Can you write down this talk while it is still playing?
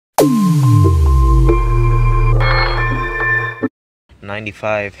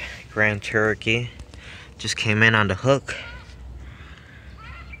95 Grand Cherokee. Just came in on the hook.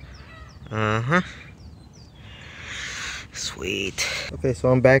 Sweet. Okay, so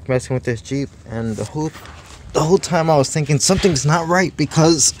I'm back messing with this Jeep, and the whole time I was thinking something's not right,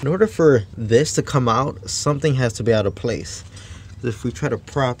 because in order for this to come out, something has to be out of place. If we try to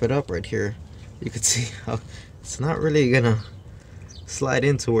prop it up right here, you can see how it's not really gonna slide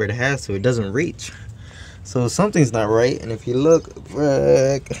into where it has to. It doesn't reach. So something's not right. And if you look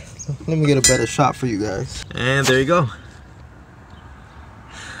back, let me get a better shot for you guys. And there you go.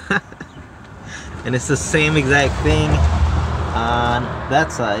 And it's the same exact thing on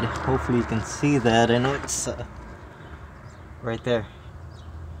that side. Hopefully you can see that. I know it's right there.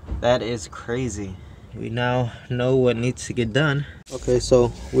 That is crazy. We now know what needs to get done. Okay,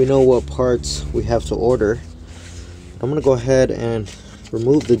 so we know what parts we have to order. I'm gonna go ahead and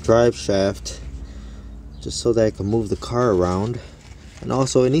remove the drive shaft just so that I can move the car around. And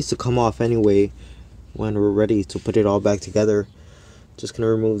also it needs to come off anyway when we're ready to put it all back together. Just gonna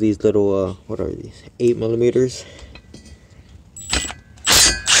remove these little what are these, 8mm.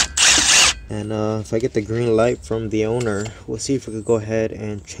 And if I get the green light from the owner, we'll see if we could go ahead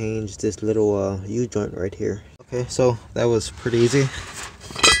and change this little U-joint right here. Okay, so that was pretty easy.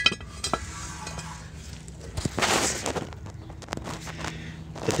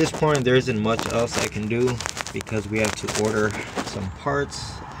 At this point, there isn't much else I can do because we have to order some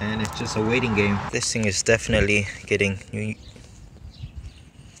parts and it's just a waiting game. This thing is definitely getting...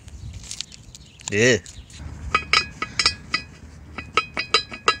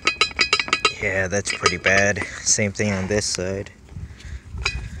 Yeah, that's pretty bad. Same thing on this side.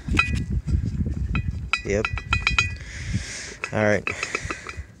 Yep. Alright.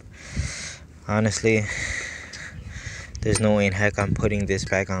 Honestly, there's no way in heck I'm putting this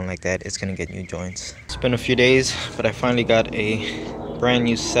back on like that. It's gonna get new joints. It's been a few days, but I finally got a brand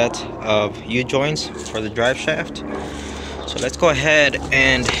new set of U-joints for the drive shaft. So let's go ahead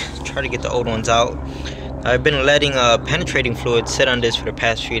and try to get the old ones out. I've been letting penetrating fluid sit on this for the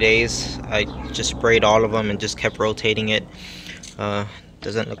past few days. I just sprayed all of them and just kept rotating it.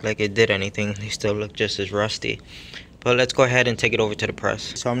 Doesn't look like it did anything. They still look just as rusty. But let's go ahead and take it over to the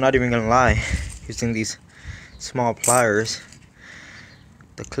press. So I'm not even gonna lie, using these small pliers,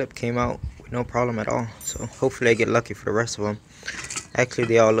 the clip came out with no problem at all. So hopefully I get lucky for the rest of them. Actually,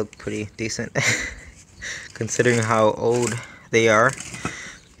 they all look pretty decent considering how old they are.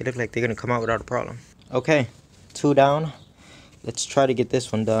 They look like they're gonna come out without a problem. Okay, 2 down. Let's try to get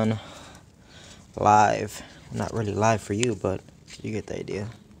this one done live. Not really live for you, but you get the idea.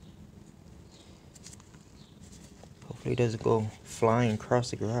 Hopefully it doesn't go flying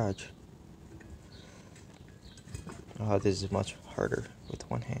across the garage. Oh, this is much harder with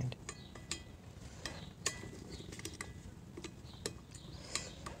one hand.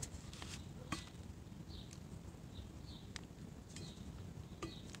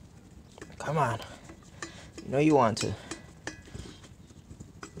 Come on. You know you want to.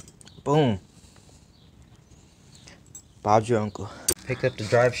 Boom. Bob's your uncle. Picked up the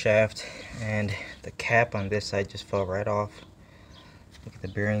drive shaft and the cap on this side just fell right off. Look at the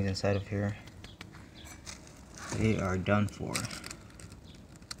bearings inside of here. They are done for.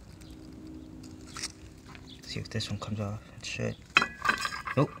 See if this one comes off. It's shit.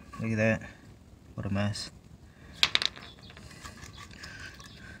 Nope. Look at that. What a mess.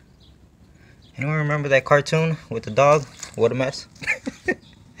 Anyone remember that cartoon with the dog? What a mess.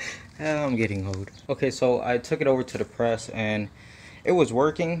 I'm getting old. Okay, so I took it over to the press and it was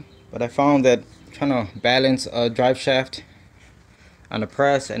working, but I found that trying to balance a drive shaft on the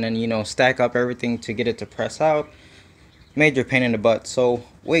press and then, you know, stack up everything to get it to press out, major pain in the butt. So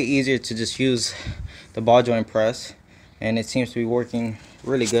way easier to just use the ball joint press, and it seems to be working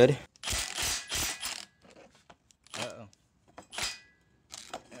really good. Uh-oh.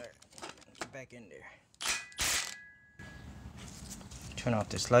 Alright, get back in there. Turn off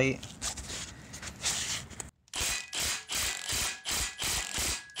this light.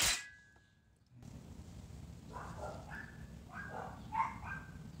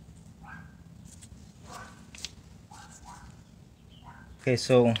 Okay,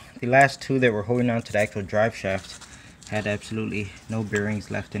 so the last two that were holding on to the actual drive shaft had absolutely no bearings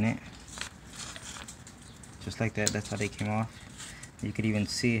left in it. Just like that, that's how they came off. You could even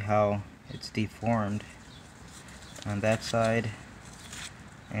see how it's deformed on that side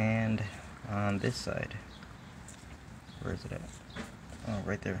and on this side. Where is it at? Oh,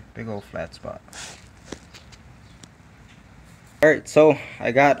 right there, big old flat spot. Alright, so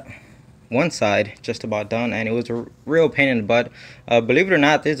I got one side just about done, and it was a real pain in the butt. Believe it or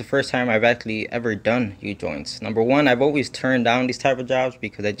not, this is the first time I've actually ever done U-joints. Number one, I've always turned down these type of jobs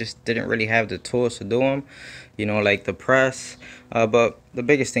because I just didn't really have the tools to do them, you know, like the press. But the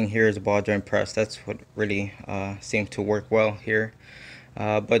biggest thing here is the ball joint press. That's what really seems to work well here.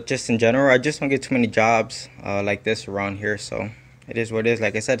 But just in general, I just don't get too many jobs like this around here, so it is what it is.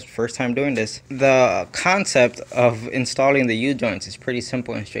 Like I said, it's the first time doing this. The concept of installing the U-joints is pretty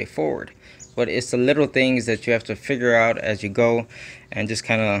simple and straightforward, but it's the little things that you have to figure out as you go and just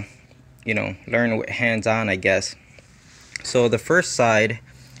kind of, you know, learn with hands-on, I guess. So the first side,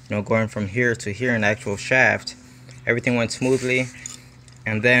 you know, going from here to here in the actual shaft, everything went smoothly.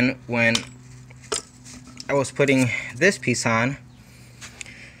 And then when I was putting this piece on,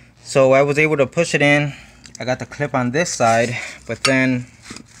 so I was able to push it in. I got the clip on this side, but then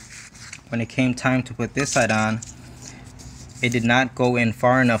when it came time to put this side on, it did not go in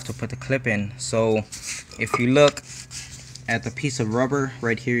far enough to put the clip in. So if you look at the piece of rubber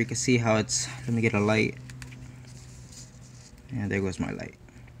right here, you can see how it's, let me get a light. And there goes my light.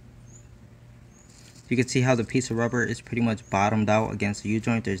 You can see how the piece of rubber is pretty much bottomed out against the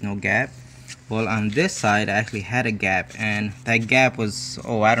U-joint. There's no gap. Well, on this side, I actually had a gap, and that gap was,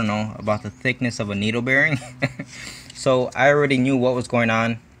 oh, I don't know, about the thickness of a needle bearing. So I already knew what was going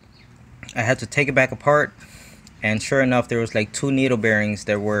on. I had to take it back apart, and sure enough, there was like 2 needle bearings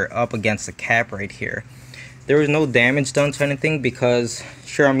that were up against the cap right here. There was no damage done to anything because,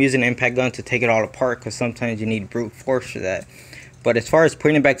 sure, I'm using an impact gun to take it all apart because sometimes you need brute force for that. But as far as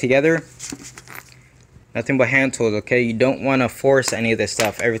putting it back together, nothing but hand tools, okay? You don't want to force any of this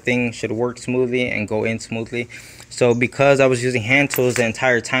stuff. Everything should work smoothly and go in smoothly. So because I was using hand tools the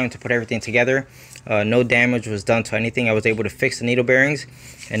entire time to put everything together, no damage was done to anything. I was able to fix the needle bearings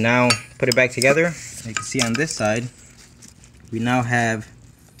and now put it back together. You can see on this side, we now have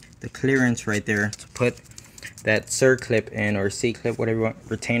the clearance right there to put that SIR clip in, or C clip, whatever you want,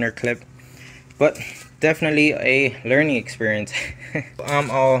 retainer clip. But definitely a learning experience. I'm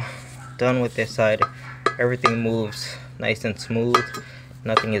all done with this side. Everything moves nice and smooth.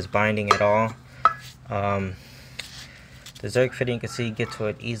 Nothing is binding at all. The Zerk fitting, you can see, get to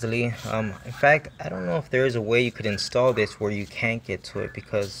it easily. In fact, I don't know if there is a way you could install this where you can't get to it,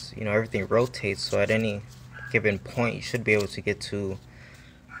 because, you know, everything rotates, so at any given point you should be able to get to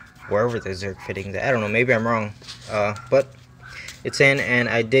wherever the Zerk fitting is. I don't know, maybe I'm wrong, but it's in, and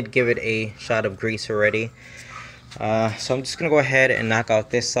I did give it a shot of grease already. So I'm just gonna go ahead and knock out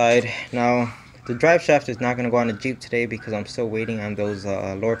this side. Now the drive shaft is not gonna go on the Jeep today because I'm still waiting on those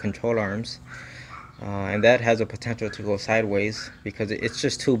lower control arms, and that has a potential to go sideways because it's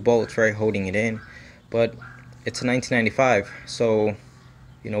just 2 bolts right holding it in. But it's a 1995, so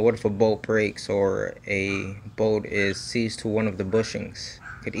you know, what if a bolt breaks or a bolt is seized to one of the bushings?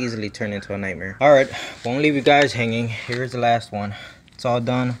 Could easily turn into a nightmare. Alright, won't leave you guys hanging. Here's the last one. It's all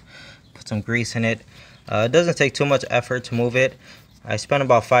done. Put some grease in it. It doesn't take too much effort to move it. I spent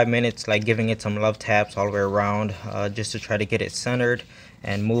about 5 minutes like giving it some love taps all the way around, just to try to get it centered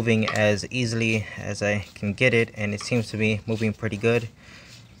and moving as easily as I can get it, and it seems to be moving pretty good.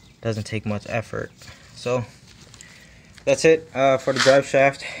 Doesn't take much effort. So that's it for the drive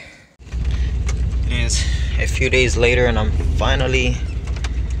shaft. It is a few days later, and I'm finally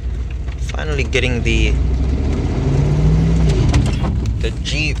getting the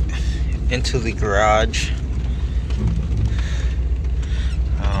Jeep into the garage.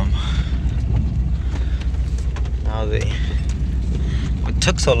 Now what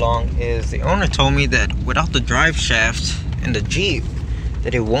took so long is the owner told me that without the drive shaft in the Jeep,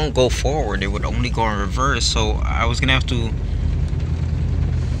 that it won't go forward, it would only go in reverse. So I was gonna have to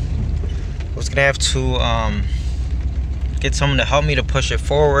get someone to help me to push it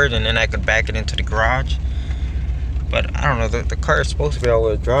forward, and then I could back it into the garage. But I don't know, the car is supposed to be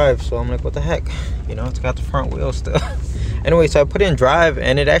all-wheel drive, so I'm like, what the heck, you know, it's got the front wheel still. Anyway, so I put it in drive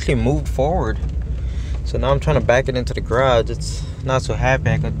and it actually moved forward. So now I'm trying to back it into the garage. It's not so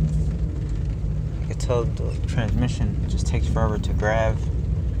happy. I could tell the transmission just takes forever to grab.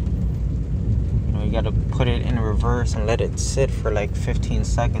 You know, you gotta put it in reverse and let it sit for like 15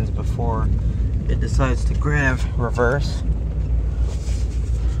 seconds before it decides to grab reverse.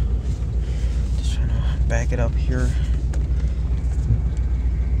 Just trying to back it up here.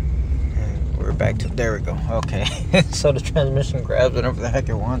 And we're back to, there we go. Okay. So the transmission grabs whatever the heck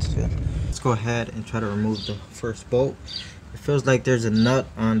it wants to. Let's go ahead and try to remove the first bolt. It feels like there's a nut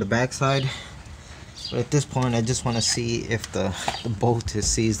on the back side, but at this point I just want to see if the bolt is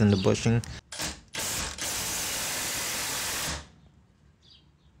seized in the bushing.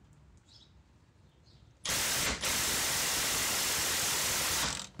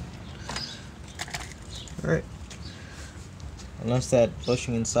 unless that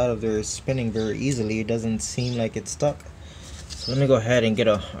bushing inside of there is spinning very easily, it doesn't seem like it's stuck. So let me go ahead and get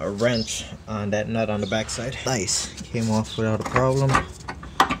a wrench on that nut on the back side. Nice, came off without a problem.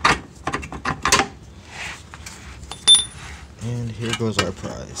 And here goes our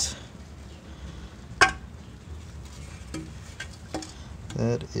prize.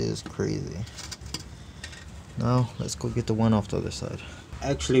 That is crazy. Now let's go get the one off the other side.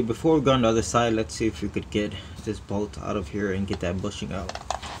 Actually, before we go on the other side, let's see if we could get this bolt out of here and get that bushing out.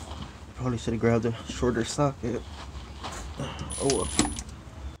 Probably should have grabbed a shorter socket. Oh well.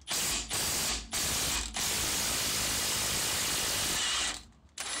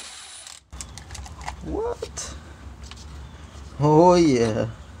 What? Oh yeah,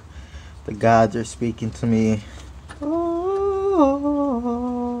 the gods are speaking to me.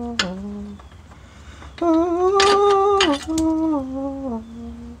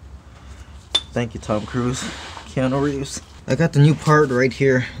 Thank you, Tom Cruise, Keanu Reeves. I got the new part right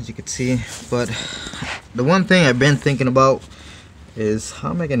here, as you can see, but the one thing I've been thinking about is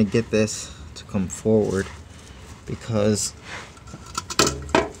how am I gonna get this to come forward? Because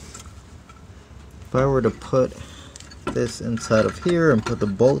if I were to put this inside of here and put the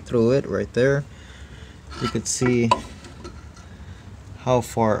bolt through it right there, you could see how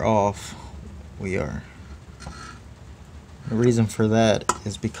far off we are. The reason for that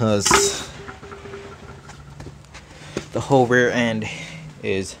is because the whole rear end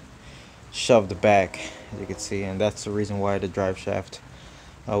is shoved back, as you can see, and that's the reason why the drive shaft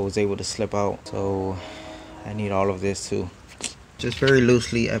was able to slip out. So I need all of this too. Just very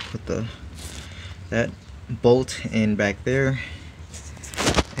loosely I put that bolt in back there,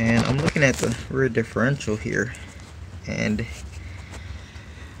 and I'm looking at the rear differential here, and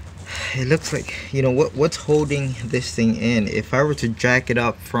it looks like, you know, what's holding this thing in. If I were to jack it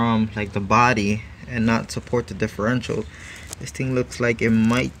up from like the body and not support the differential, this thing looks like it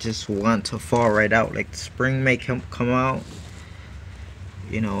might just want to fall right out. Like the spring may come out,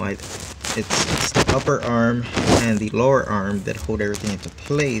 you know. It's the upper arm and the lower arm that hold everything into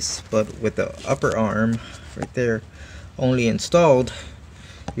place, but with the upper arm right there only installed,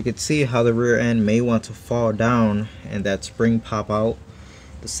 you can see how the rear end may want to fall down and that spring pop out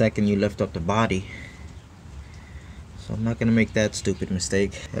the second you lift up the body. So I'm not gonna make that stupid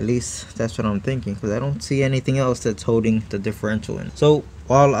mistake. At least that's what I'm thinking, because I don't see anything else that's holding the differential in. So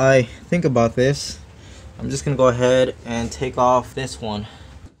while I think about this, I'm just gonna go ahead and take off this one.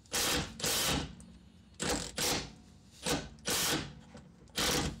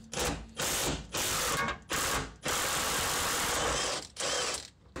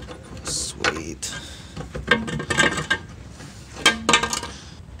 Sweet.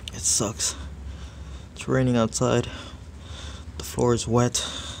 It sucks. It's raining outside. The floor is wet.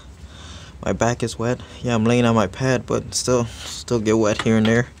 My back is wet. Yeah, I'm laying on my pad, but still get wet here and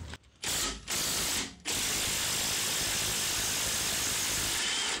there.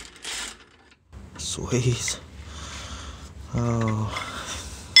 Sweet. Oh,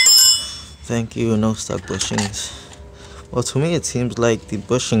 thank you. No stuck bushings. Well, to me it seems like the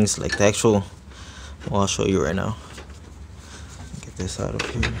bushings, like the actual, well, I'll show you right now. Get this out of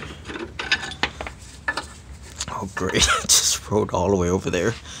here. Oh great, it just rode all the way over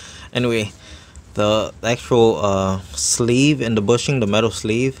there. Anyway, the actual sleeve and the bushing, the metal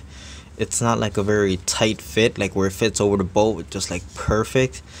sleeve, it's not like a very tight fit, like where it fits over the bolt, just like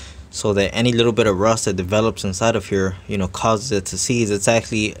perfect, so that any little bit of rust that develops inside of here, you know, causes it to seize. It's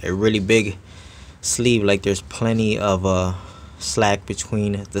actually a really big sleeve, like there's plenty of slack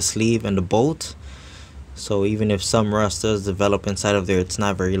between the sleeve and the bolt, so even if some rust does develop inside of there, it's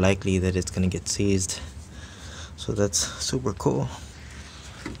not very likely that it's gonna get seized. So that's super cool.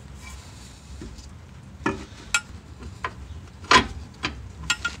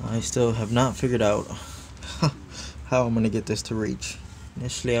 I still have not figured out how I'm gonna get this to reach.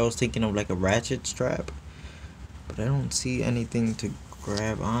 Initially I was thinking of like a ratchet strap, but I don't see anything to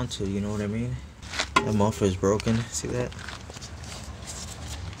grab onto, you know what I mean? That muffler is broken, see that?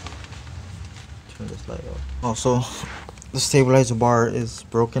 Turn this light off. Also, the stabilizer bar is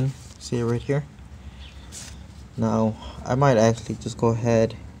broken, see it right here? Now, I might actually just go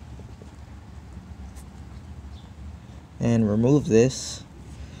ahead and remove this,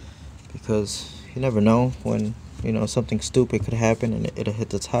 because you never know when, you know, something stupid could happen and it'll hit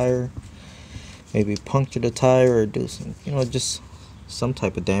the tire, maybe puncture the tire or do some, you know, just some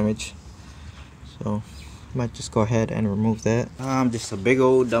type of damage. So I might just go ahead and remove that. I'm just a big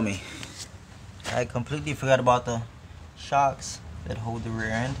old dummy. I completely forgot about the shocks that hold the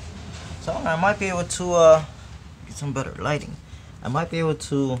rear end. So I might be able to get some better lighting. I might be able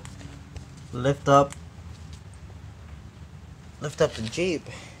to lift up lift up the Jeep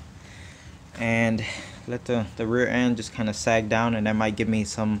and let the rear end just kind of sag down, and that might give me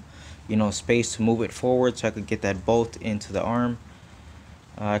some, you know, space to move it forward so I could get that bolt into the arm.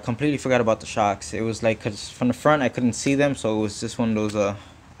 I completely forgot about the shocks. It was like, because from the front I couldn't see them, so it was just one of those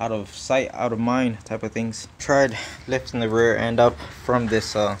out of sight, out of mind type of things. Tried lifting the rear end up from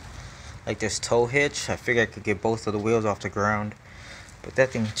this like this tow hitch. I figured I could get both of the wheels off the ground, but that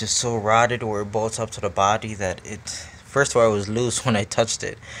thing is just so rotted where it bolts up to the body that it, first of all, it was loose when I touched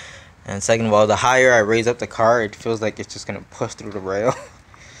it, and second of all, the higher I raise up the car, it feels like it's just gonna push through the rail.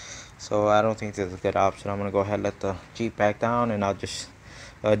 So I don't think that's a good option. I'm gonna go ahead and let the Jeep back down, and I'll just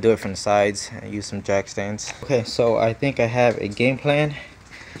do it from the sides and use some jack stands. Okay, so I think I have a game plan.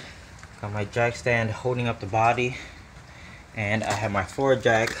 Got my jack stand holding up the body, and I have my floor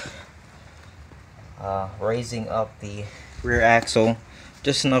jack raising up the rear axle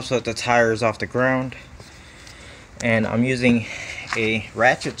just enough so that the tire is off the ground. And I'm using a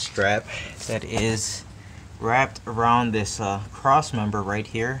ratchet strap that is wrapped around this cross member right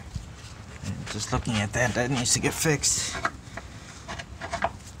here. And just looking at that, that needs to get fixed.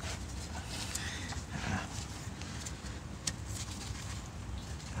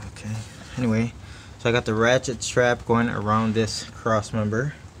 Okay, anyway, so I got the ratchet strap going around this cross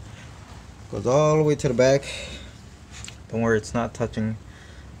member. Goes all the way to the back. Don't worry, it's not touching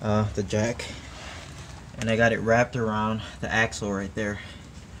the jack. And I got it wrapped around the axle right there.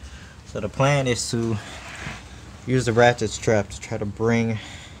 So the plan is to use the ratchet strap to try to bring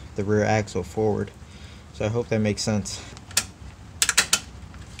the rear axle forward. So I hope that makes sense.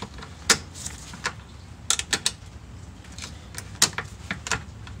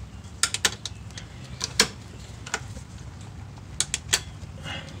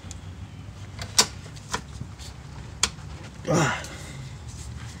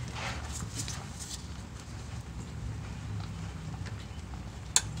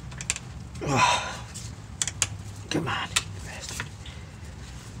 Come on, bastard.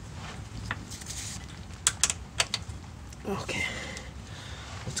 Okay,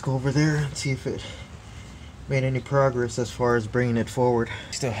 let's go over there and see if it made any progress as far as bringing it forward.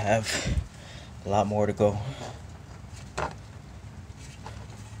 Still have a lot more to go.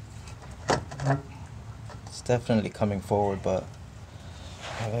 It's definitely coming forward, but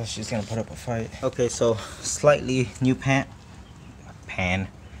I guess she's gonna put up a fight. Okay, so slightly new pan. Where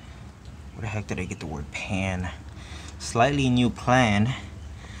the heck did I get the word pan? Slightly new plan.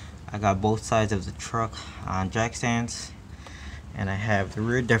 I got both sides of the truck on jack stands, and I have the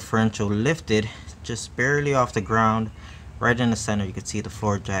rear differential lifted just barely off the ground, right in the center. You can see the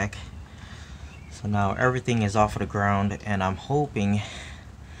floor jack. So now everything is off of the ground, and I'm hoping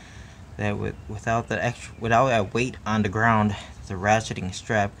that without that weight on the ground, the ratcheting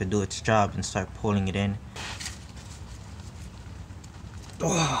strap could do its job and start pulling it in.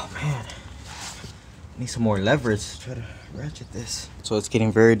 Oh man, need some more leverage to try to ratchet this. So it's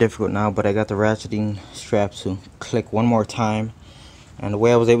getting very difficult now, but I got the ratcheting strap to click one more time, and the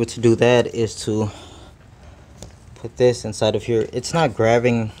way I was able to do that is to put this inside of here. It's not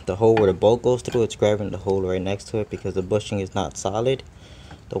grabbing the hole where the bolt goes through, it's grabbing the hole right next to it because the bushing is not solid.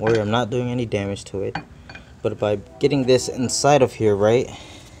 Don't worry, I'm not doing any damage to it, but by getting this inside of here, right,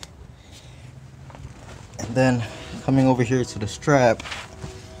 and then coming over here to the strap,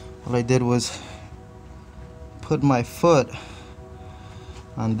 all I did was put my foot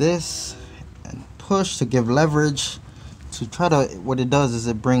on this and push to give leverage to try to, what it does is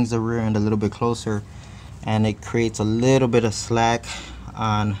it brings the rear end a little bit closer, and it creates a little bit of slack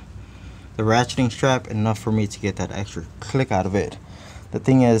on the ratcheting strap, enough for me to get that extra click out of it. The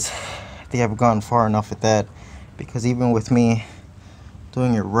thing is, I think I've gone far enough with that, because even with me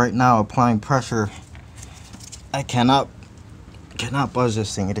doing it right now, applying pressure, I cannot budge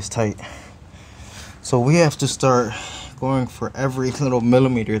this thing. It is tight. So we have to start going for every little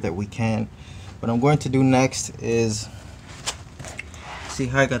millimeter that we can. What I'm going to do next is, see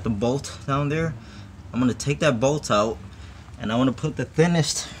how I got the bolt down there? I'm going to take that bolt out, and I want to put the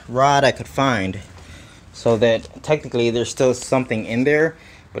thinnest rod I could find, so that technically there's still something in there,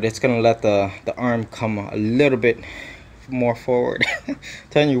 but it's going to let the arm come a little bit more forward.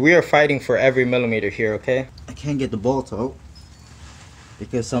 Telling you, we are fighting for every millimeter here, okay? I can't get the bolt out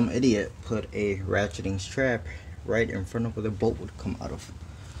because some idiot put a ratcheting strap right in front of where the bolt would come out of.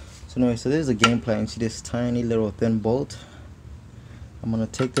 So anyway, so this is a game plan. See this tiny little thin bolt? I'm gonna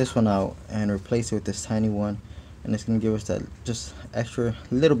take this one out and replace it with this tiny one, and it's gonna give us that just extra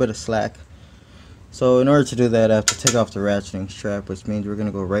little bit of slack. So in order to do that, I have to take off the ratcheting strap, which means we're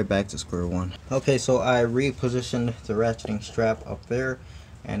gonna go right back to square one. Okay, so I repositioned the ratcheting strap up there,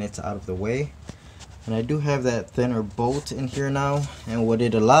 and it's out of the way. And I do have that thinner bolt in here now, and what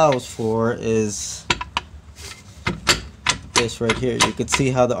it allows for is this right here. You can see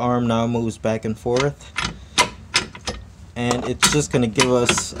how the arm now moves back and forth, and it's just going to give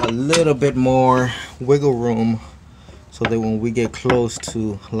us a little bit more wiggle room so that when we get close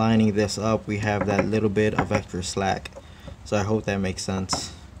to lining this up, we have that little bit of extra slack. So I hope that makes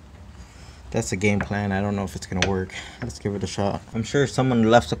sense. That's the game plan. I don't know if it's gonna work. Let's give it a shot. I'm sure someone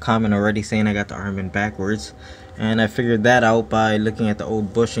left a comment already saying I got the armband backwards, and I figured that out by looking at the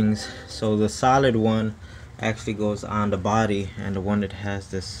old bushings. So the solid one actually goes on the body, and the one that has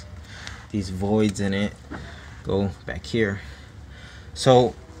these voids in it go back here.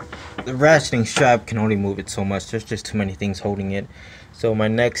 So the ratcheting strap can only move it so much. There's just too many things holding it. So my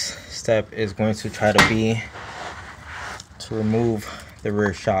next step is going to try to be to remove the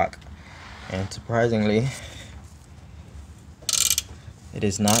rear shock. And surprisingly, it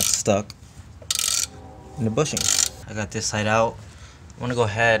is not stuck in the bushing. I got this side out. I'm gonna go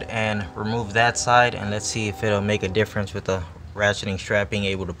ahead and remove that side, and let's see if it'll make a difference with the ratcheting strap being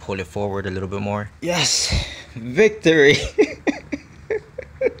able to pull it forward a little bit more. Yes, victory.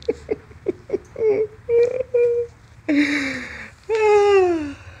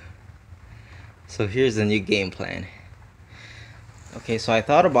 So here's the new game plan. Okay, so I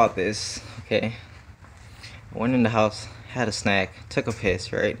thought about this. Okay, I went in the house, had a snack, took a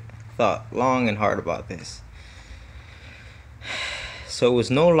piss, right? Thought long and hard about this. So it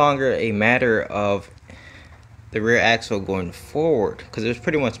was no longer a matter of the rear axle going forward, because it was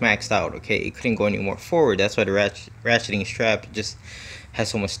pretty much maxed out. Okay, it couldn't go any more forward. That's why the ratcheting strap just has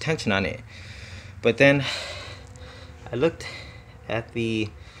so much tension on it. But then I looked at the,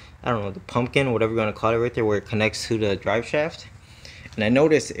 I don't know, the pumpkin, whatever you're gonna call it right there, where it connects to the drive shaft. And I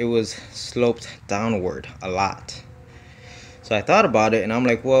noticed it was sloped downward a lot. So I thought about it, and I'm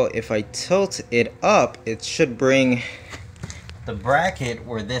like, well, if I tilt it up, it should bring the bracket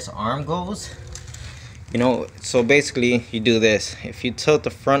where this arm goes. You know, so basically you do this. If you tilt the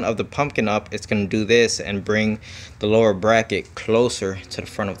front of the pumpkin up, it's going to do this and bring the lower bracket closer to the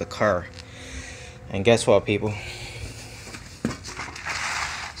front of the car. And guess what, people?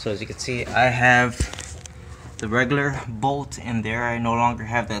 So as you can see, I have the regular bolt in there. I no longer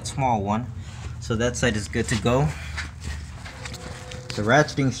have that small one, so that side is good to go. The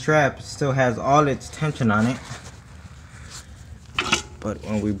ratcheting strap still has all its tension on it, but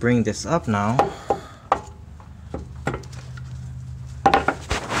when we bring this up now,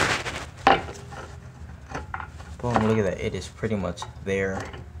 boom, look at that, it is pretty much there.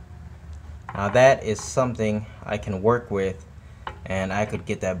 Now that is something I can work with, and I could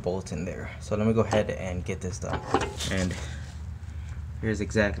get that bolt in there. So let me go ahead and get this done. And here's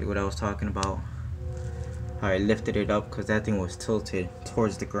exactly what I was talking about. How I lifted it up, because that thing was tilted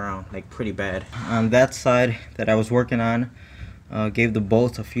towards the ground, like pretty bad. On that side that I was working on, gave the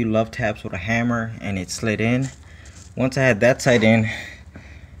bolt a few love taps with a hammer, and it slid in. Once I had that side in,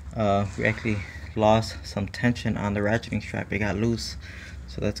 we actually lost some tension on the ratcheting strap. It got loose,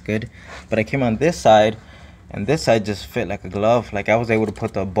 so that's good. But I came on this side, and this side just fit like a glove. Like I was able to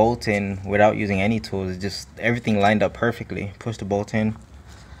put the bolt in without using any tools. It just, everything lined up perfectly. Push the bolt in.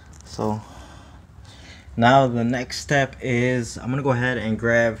 So now the next step is I'm gonna go ahead and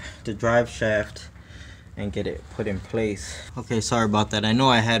grab the drive shaft and get it put in place. Okay, sorry about that. I know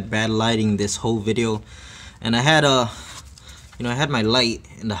I had bad lighting this whole video, and I had I had my light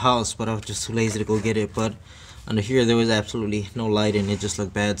in the house, but I was just too lazy to go get it. But under here there was absolutely no light, and it just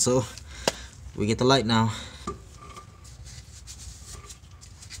looked bad. So we get the light now.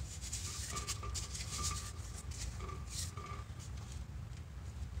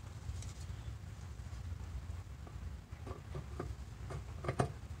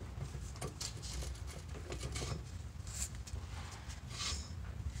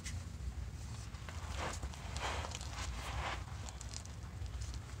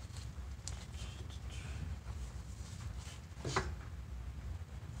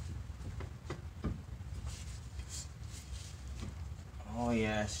 Oh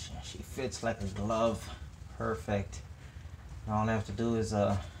yeah, she fits like a glove. Perfect. Now all I have to do is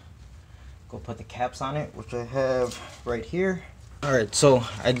go put the caps on it, which I have right here. Alright, so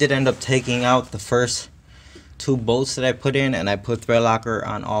I did end up taking out the first two bolts that I put in, and I put thread locker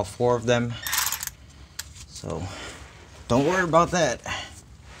on all four of them. So don't worry about that.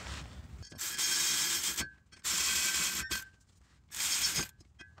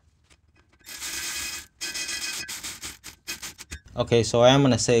 Okay, so I am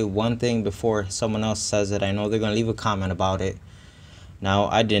going to say one thing before someone else says it. I know they're going to leave a comment about it. Now,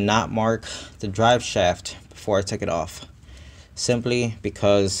 I did not mark the drive shaft before I took it off, simply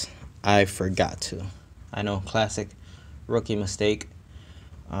because I forgot to. I know, classic rookie mistake.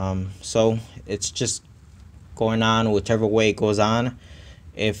 So it's just going on whichever way it goes on.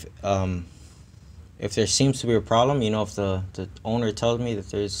 If there seems to be a problem, you know, if the owner tells me that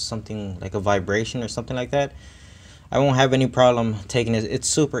there's something like a vibration or something like that, I won't have any problem taking it. It's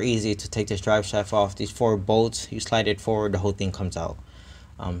super easy to take this drive shaft off. These 4 bolts, you slide it forward, the whole thing comes out.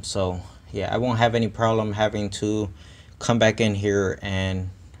 So yeah, I won't have any problem having to come back in here and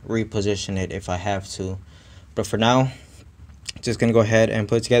reposition it if I have to. But for now, just gonna go ahead and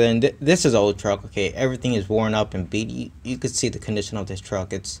put it together. And this is an old truck, okay? Everything is worn up and beat. You could see the condition of this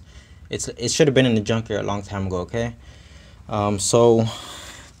truck. It should have been in the junkyard a long time ago, okay? So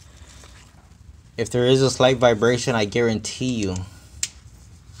if there is a slight vibration, I guarantee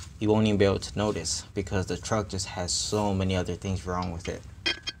you won't even be able to notice, because the truck just has so many other things wrong with it.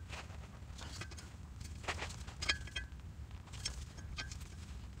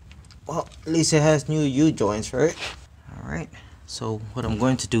 Well, at least it has new U-joints, right? Alright, so what I'm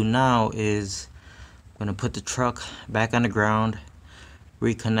going to do now is I'm going to put the truck back on the ground,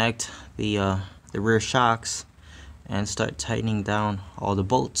 reconnect the rear shocks, and start tightening down all the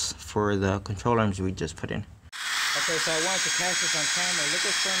bolts for the control arms we just put in. Okay, so I wanted to catch this on camera. Look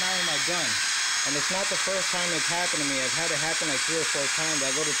what's going on with my gun. And it's not the first time it's happened to me. I've had it happen like 3 or 4 times.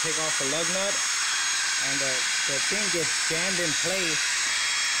 I go to take off the lug nut, and the thing gets jammed in place.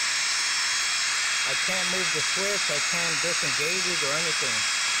 I can't move the switch, I can't disengage it or anything.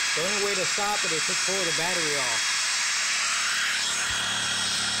 The only way to stop it is to pull the battery off.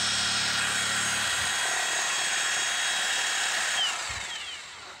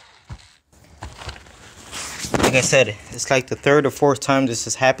 Like I said, it's like the 3rd or 4th time this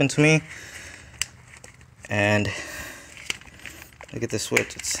has happened to me. And look at the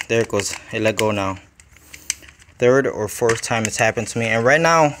switch, there it goes, it let go now. 3rd or 4th time it's happened to me. And right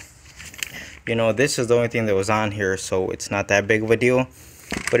now, you know, this is the only thing that was on here, so it's not that big of a deal.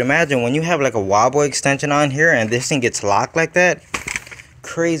 But imagine when you have like a wobble extension on here and this thing gets locked like that,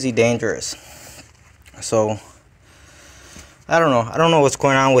 crazy dangerous. So I don't know what's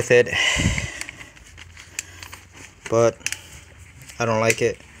going on with it, but I don't like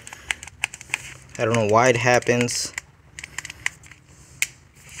it. I don't know why it happens,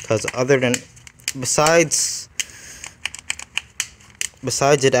 because other than besides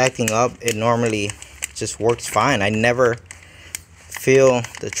it acting up, it normally just works fine. I never feel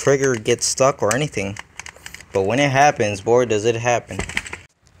the trigger get stuck or anything, but when it happens, boy, does it happen.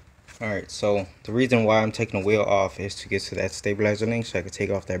 Alright, so the reason why I'm taking the wheel off is to get to that stabilizer link so I can take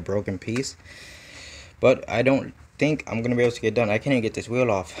off that broken piece, but I don't think I'm gonna be able to get done. I can't even get this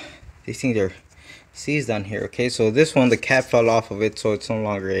wheel off. These things are seized on here. Okay, so this one, the cap fell off of it, so it's no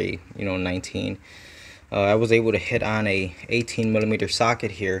longer a 19. I was able to hit on a 18mm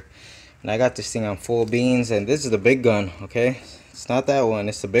socket here, and I got this thing on full beans. And this is the big gun, okay? It's not that one,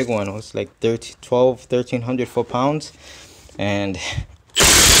 it's the big one. It's like 1,300 foot-pounds. And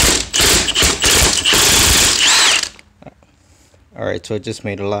alright, so it just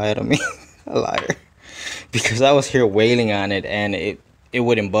made a lie out of me. A liar. Because I was here wailing on it and it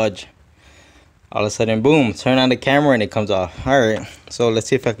wouldn't budge. All of a sudden, boom, turn on the camera and it comes off. Alright, so let's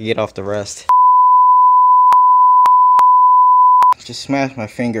see if I can get off the rest. Just smashed my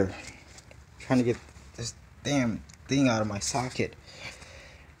finger trying to get this damn thing out of my socket.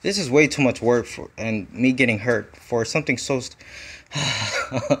 This is way too much work and me getting hurt for something so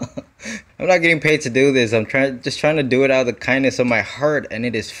I'm not getting paid to do this. I'm just trying to do it out of the kindness of my heart, and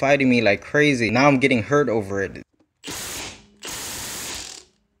it is fighting me like crazy. Now I'm getting hurt over it.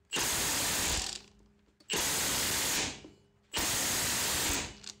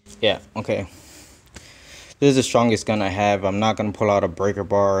 Yeah, okay. This is the strongest gun I have. I'm not going to pull out a breaker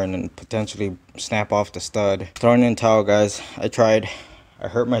bar and then potentially snap off the stud. Throwing in the towel, guys. I tried. I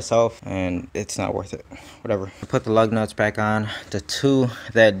hurt myself and it's not worth it. Whatever. I put the lug nuts back on. The 2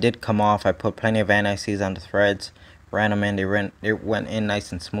 that did come off, I put plenty of anti-seize on the threads. Ran them in. They went in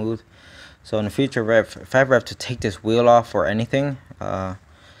nice and smooth. So in the future, if I ever have to take this wheel off or anything, at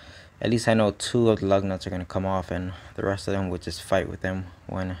least I know 2 of the lug nuts are going to come off, and the rest of them will just fight with them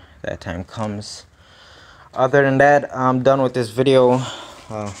when that time comes. Other than that, I'm done with this video.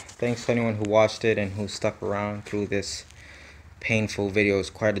 Thanks to anyone who watched it and who stuck around through this painful video. It's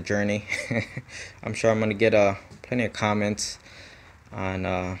quite a journey. I'm sure I'm going to get plenty of comments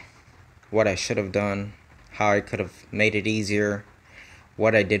on what I should have done, how I could have made it easier,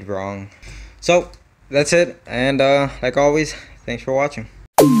 what I did wrong. So that's it, and like always, thanks for watching.